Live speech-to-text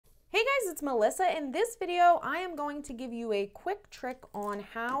guys, it's Melissa. In this video, I am going to give you a quick trick on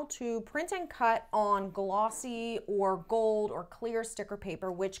how to print and cut on glossy or gold or clear sticker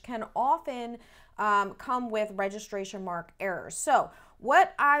paper, which can often come with registration mark errors. So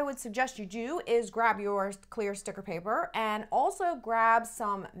what I would suggest you do is grab your clear sticker paper and also grab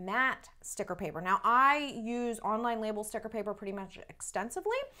some matte sticker paper. Now, I use online label sticker paper pretty much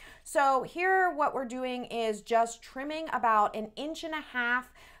extensively. So here what we're doing is just trimming about 1.5 inches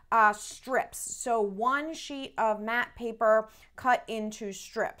strips. So one sheet of matte paper cut into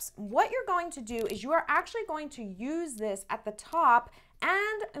strips. What you're going to do is you are actually going to use this at the top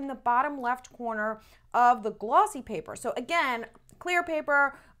and in the bottom left corner of the glossy paper. So again, clear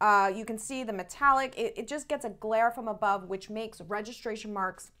paper, you can see the metallic, it just gets a glare from above, which makes registration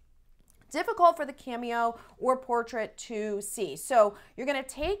marks difficult for the cameo or portrait to see. So you're going to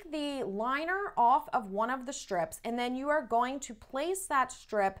take the liner off of one of the strips, and then you are going to place that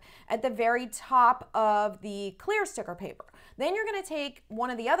strip at the very top of the clear sticker paper. Then you're going to take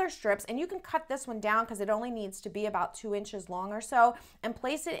one of the other strips, and you can cut this one down because it only needs to be about 2 inches long or so, and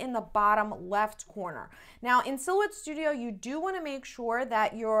place it in the bottom left corner. Now in Silhouette Studio, you do want to make sure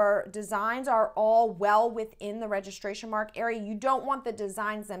that your designs are all well within the registration mark area. You don't want the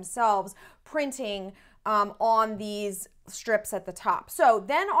designs themselves printing on these strips at the top. So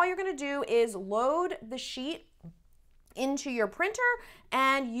then all you're going to do is load the sheet into your printer,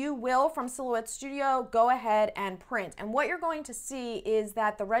 and you will, from Silhouette Studio, go ahead and print. And what you're going to see is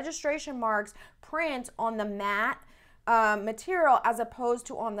that the registration marks print on the matte material as opposed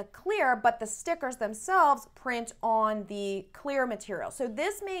to on the clear, but the stickers themselves print on the clear material. So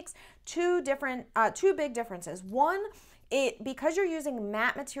this makes two big differences. One, because you're using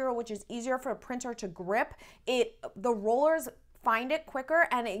matte material, which is easier for a printer to grip, the rollers find it quicker,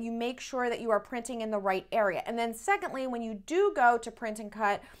 and you make sure that you are printing in the right area. And then secondly, when you do go to print and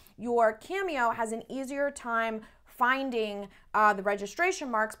cut, your cameo has an easier time finding the registration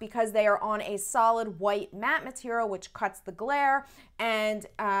marks because they are on a solid white matte material, which cuts the glare, and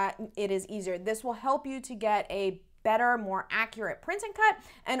it is easier. This will help you to get a better, more accurate print and cut,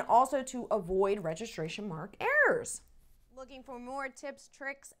 and also to avoid registration mark errors. Looking for more tips,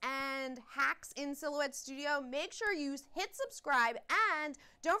 tricks, and hacks in Silhouette Studio? Make sure you hit subscribe, and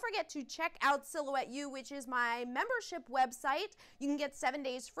don't forget to check out Silhouette U, which is my membership website. You can get 7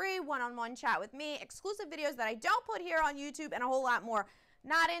 days free, one-on-one chat with me, exclusive videos that I don't put here on YouTube, and a whole lot more.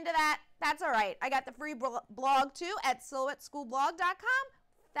 Not into that? That's all right. I got the free blog too at silhouetteschoolblog.com.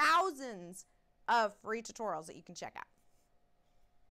 Thousands of free tutorials that you can check out.